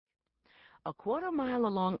A quarter-mile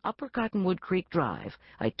along Upper Cottonwood Creek Drive,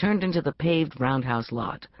 I turned into the paved roundhouse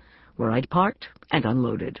lot, where I'd parked and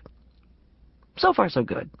unloaded. So far, so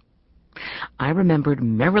good. I remembered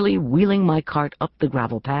merrily wheeling my cart up the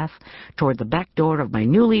gravel path toward the back door of my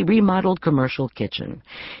newly remodeled commercial kitchen.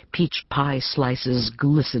 Peach pie slices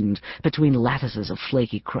glistened between lattices of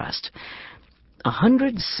flaky crust.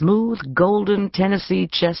 100 smooth, golden Tennessee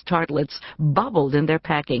chess tartlets bubbled in their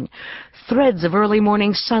packing. Threads of early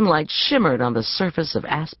morning sunlight shimmered on the surface of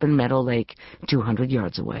Aspen Meadow Lake 200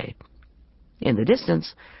 yards away. In the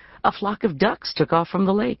distance, a flock of ducks took off from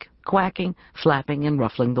the lake, quacking, flapping, and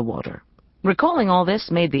ruffling the water. Recalling all this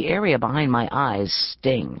made the area behind my eyes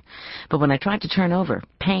sting. But when I tried to turn over,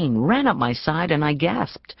 pain ran up my side and I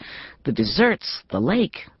gasped. The desserts, the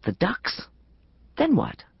lake, the ducks. Then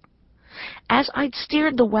what? As I'd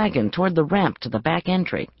steered the wagon toward the ramp to the back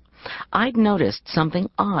entry, I'd noticed something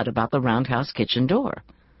odd about the roundhouse kitchen door.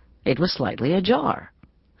 It was slightly ajar.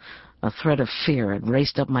 A thread of fear had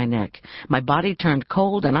raced up my neck. My body turned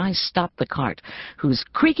cold, and I stopped the cart, whose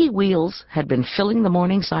creaky wheels had been filling the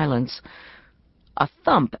morning silence. A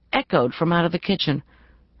thump echoed from out of the kitchen,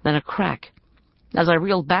 then a crack. As I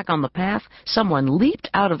reeled back on the path, someone leaped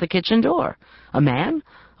out of the kitchen door. A man?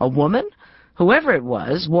 A woman? Whoever it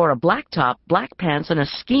was wore a black top, black pants, and a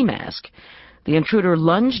ski mask. The intruder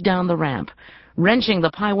lunged down the ramp. Wrenching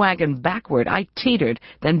the pie wagon backward, I teetered,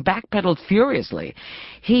 then backpedaled furiously.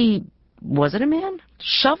 Was it a man?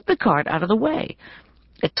 Shoved the cart out of the way.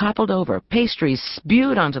 It toppled over. Pastries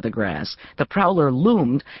spewed onto the grass. The prowler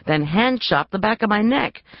loomed, then hand-chopped the back of my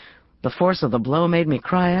neck. The force of the blow made me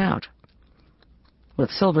cry out.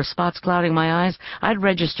 With silver spots clouding my eyes, I'd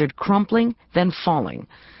registered crumpling, then falling.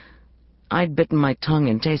 I'd bitten my tongue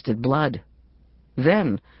and tasted blood.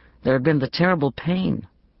 Then there had been the terrible pain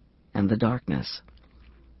and the darkness.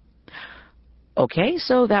 Okay,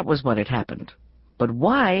 so that was what had happened. But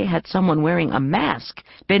why had someone wearing a mask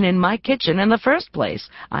been in my kitchen in the first place?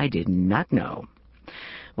 I did not know.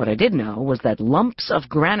 What I did know was that lumps of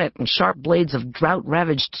granite and sharp blades of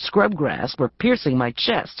drought-ravaged scrubgrass were piercing my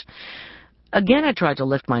chest. Again I tried to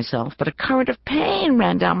lift myself, but a current of pain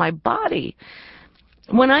ran down my body.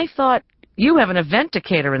 When I thought, "You have an event to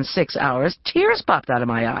cater in 6 hours," tears popped out of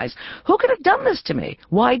my eyes. Who could have done this to me?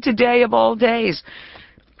 Why today of all days?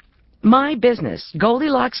 My business,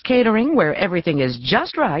 Goldilocks Catering, where everything is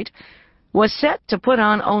just right, was set to put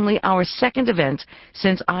on only our second event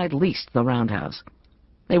since I'd leased the roundhouse.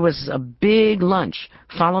 It was a big lunch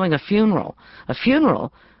following a funeral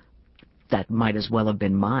that might as well have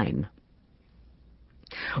been mine.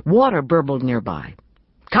 Water burbled nearby.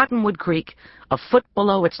 Cottonwood Creek, a foot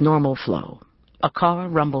below its normal flow. A car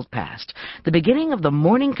rumbled past, the beginning of the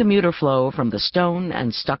morning commuter flow from the stone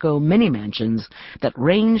and stucco mini-mansions that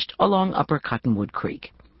ranged along Upper Cottonwood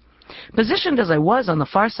Creek. Positioned as I was on the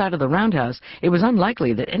far side of the roundhouse, it was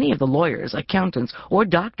unlikely that any of the lawyers, accountants, or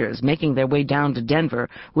doctors making their way down to Denver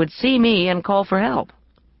would see me and call for help.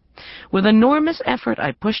 With enormous effort,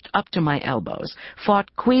 I pushed up to my elbows,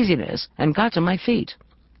 fought queasiness, and got to my feet.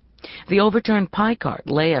 The overturned pie cart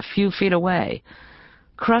lay a few feet away.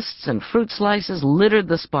 Crusts and fruit slices littered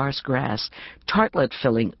the sparse grass. Tartlet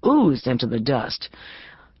filling oozed into the dust.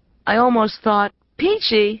 I almost thought,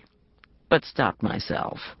 "Peachy," but stopped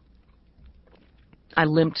myself. I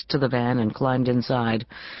limped to the van and climbed inside.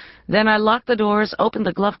 Then I locked the doors, opened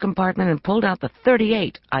the glove compartment, and pulled out the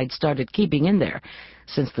 .38 I'd started keeping in there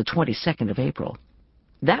since the 22nd of April.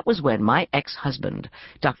 That was when my ex-husband,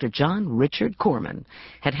 Dr. John Richard Corman,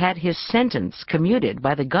 had had his sentence commuted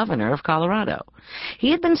by the governor of Colorado.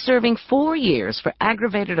 He had been serving 4 years for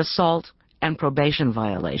aggravated assault and probation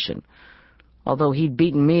violation. Although he'd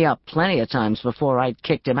beaten me up plenty of times before I'd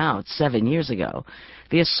kicked him out 7 years ago,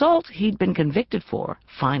 the assault he'd been convicted for,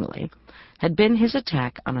 finally, had been his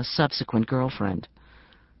attack on a subsequent girlfriend.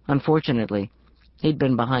 Unfortunately, he'd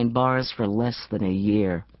been behind bars for less than a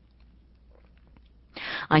year.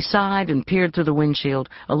 I sighed and peered through the windshield,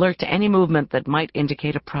 alert to any movement that might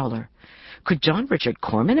indicate a prowler. Could John Richard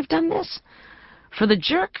Corman have done this? For the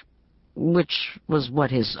jerk, which was what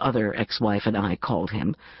his other ex-wife and I called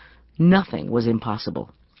him, nothing was impossible.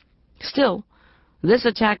 Still, this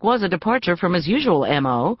attack was a departure from his usual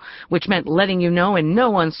M.O., which meant letting you know in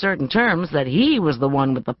no uncertain terms that he was the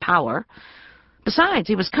one with the power. Besides,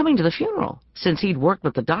 he was coming to the funeral, since he'd worked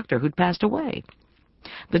with the doctor who'd passed away.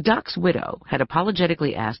 The doc's widow had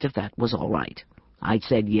apologetically asked if that was all right. I'd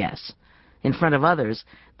said yes. In front of others,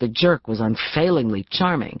 the jerk was unfailingly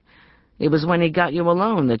charming. It was when he got you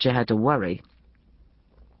alone that you had to worry.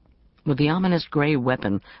 With the ominous gray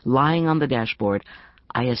weapon lying on the dashboard,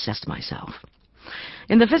 I assessed myself.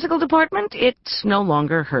 In the physical department, it no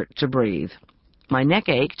longer hurt to breathe. My neck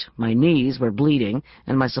ached, my knees were bleeding,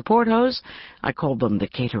 and my support hose, I called them the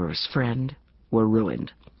caterer's friend, were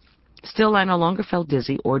ruined. Still, I no longer felt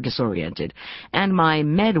dizzy or disoriented, and my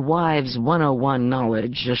Medwives 101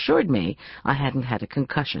 knowledge assured me I hadn't had a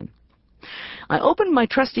concussion. I opened my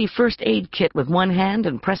trusty first aid kit with one hand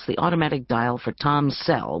and pressed the automatic dial for Tom's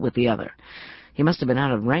cell with the other. He must have been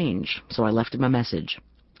out of range, so I left him a message.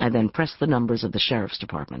 I then pressed the numbers of the sheriff's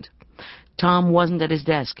department. Tom wasn't at his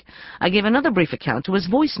desk. I gave another brief account to his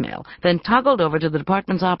voicemail, then toggled over to the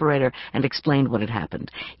department's operator and explained what had happened.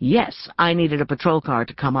 Yes, I needed a patrol car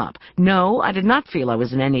to come up. No, I did not feel I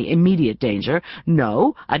was in any immediate danger.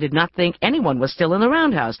 No, I did not think anyone was still in the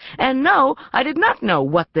roundhouse. And no, I did not know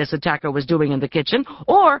what this attacker was doing in the kitchen,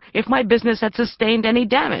 or if my business had sustained any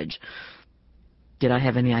damage. Did I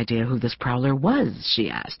have any idea who this prowler was? She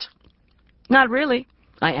asked. Not really,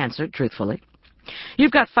 I answered truthfully.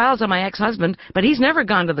 You've got files on my ex-husband, but he's never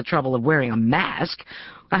gone to the trouble of wearing a mask.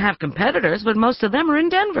 I have competitors, but most of them are in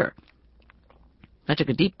Denver. I took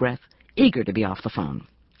a deep breath, eager to be off the phone.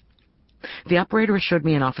 The operator assured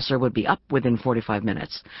me an officer would be up within 45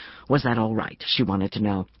 minutes. Was that all right? She wanted to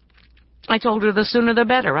know. I told her the sooner the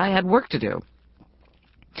better. I had work to do.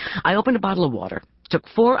 I opened a bottle of water, took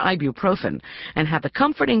 4 ibuprofen, and had the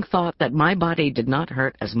comforting thought that my body did not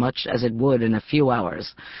hurt as much as it would in a few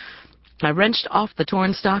hours. I wrenched off the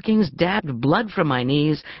torn stockings, dabbed blood from my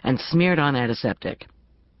knees, and smeared on antiseptic.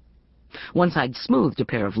 Once I'd smoothed a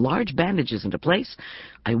pair of large bandages into place,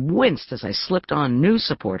 I winced as I slipped on new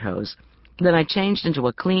support hose. Then I changed into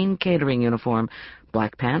a clean catering uniform,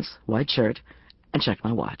 black pants, white shirt, and checked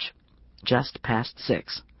my watch. Just past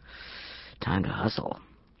 6. Time to hustle.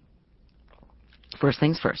 First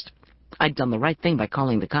things first. I'd done the right thing by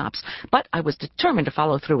calling the cops, but I was determined to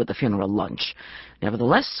follow through with the funeral lunch.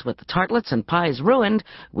 Nevertheless, with the tartlets and pies ruined,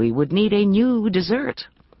 we would need a new dessert.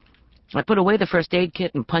 I put away the first aid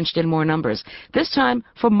kit and punched in more numbers, this time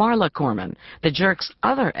for Marla Corman, the jerk's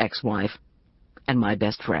other ex-wife, and my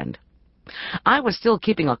best friend. I was still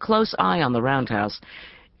keeping a close eye on the roundhouse,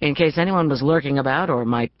 in case anyone was lurking about or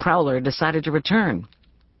my prowler decided to return.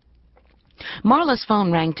 Marla's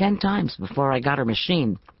phone rang 10 times before I got her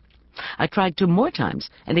machine. I tried 2 more times,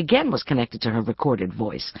 and again was connected to her recorded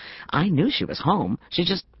voice. I knew she was home, she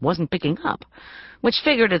just wasn't picking up, which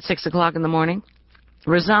figured at 6 o'clock in the morning.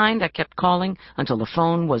 Resigned, I kept calling until the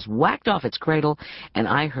phone was whacked off its cradle, and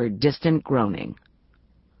I heard distant groaning.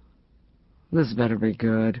 "This better be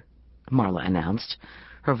good," Marla announced,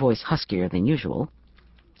 her voice huskier than usual.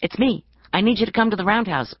 "It's me. I need you to come to the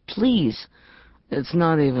roundhouse, please." "It's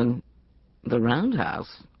not even the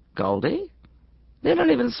roundhouse, Goldie. They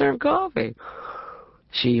don't even serve coffee."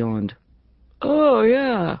 She yawned. "Oh,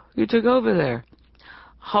 yeah, you took over there."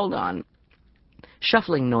 "Hold on."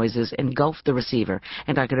 Shuffling noises engulfed the receiver,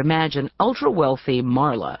 and I could imagine ultra-wealthy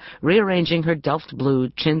Marla rearranging her Delft blue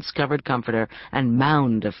chintz-covered comforter and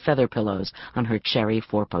mound of feather pillows on her cherry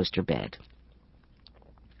 4-poster bed.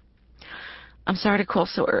 "I'm sorry to call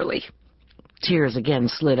so early." Tears again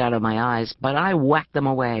slid out of my eyes, but I whacked them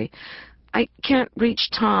away. "I can't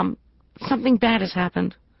reach Tom. Something bad has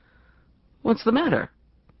happened." "What's the matter?"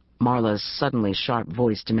 Marla's suddenly sharp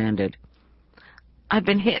voice demanded. "I've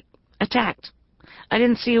been hit, attacked. I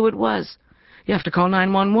didn't see who it was." "You have to call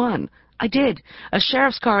 911. "I did. A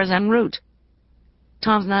sheriff's car is en route."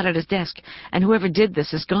 "Tom's not at his desk, and whoever did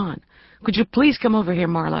this is gone. Could you please come over here,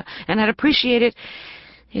 Marla? And I'd appreciate it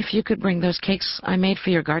if you could bring those cakes I made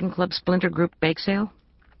for your garden club splinter group bake sale.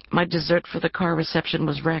 My dessert for the car reception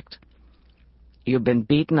was wrecked." "You've been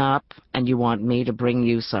beaten up, and you want me to bring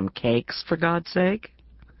you some cakes, for God's sake?"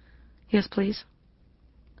 "Yes, please."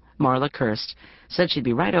 Marla cursed, said she'd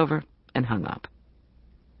be right over, and hung up.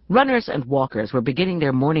 Runners and walkers were beginning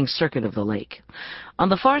their morning circuit of the lake. On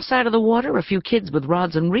the far side of the water, a few kids with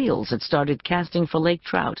rods and reels had started casting for lake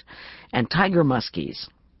trout and tiger muskies.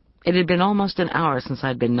 It had been almost an hour since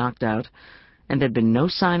I'd been knocked out, and there'd been no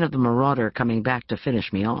sign of the marauder coming back to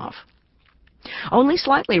finish me off. Only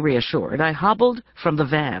slightly reassured, I hobbled from the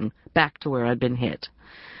van back to where I'd been hit.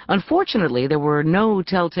 Unfortunately, there were no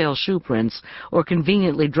telltale shoe prints or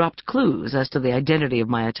conveniently dropped clues as to the identity of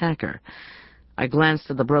my attacker. I glanced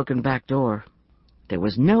at the broken back door. There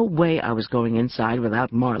was no way I was going inside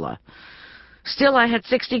without Marla. Still, I had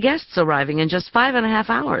 60 guests arriving in just 5.5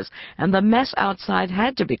 hours, and the mess outside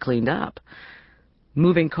had to be cleaned up.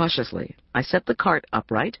 Moving cautiously, I set the cart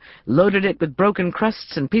upright, loaded it with broken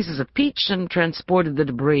crusts and pieces of peach, and transported the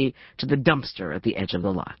debris to the dumpster at the edge of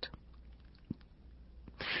the lot.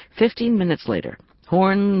 15 minutes later,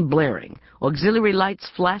 horn blaring, auxiliary lights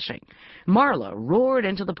flashing, Marla roared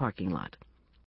into the parking lot.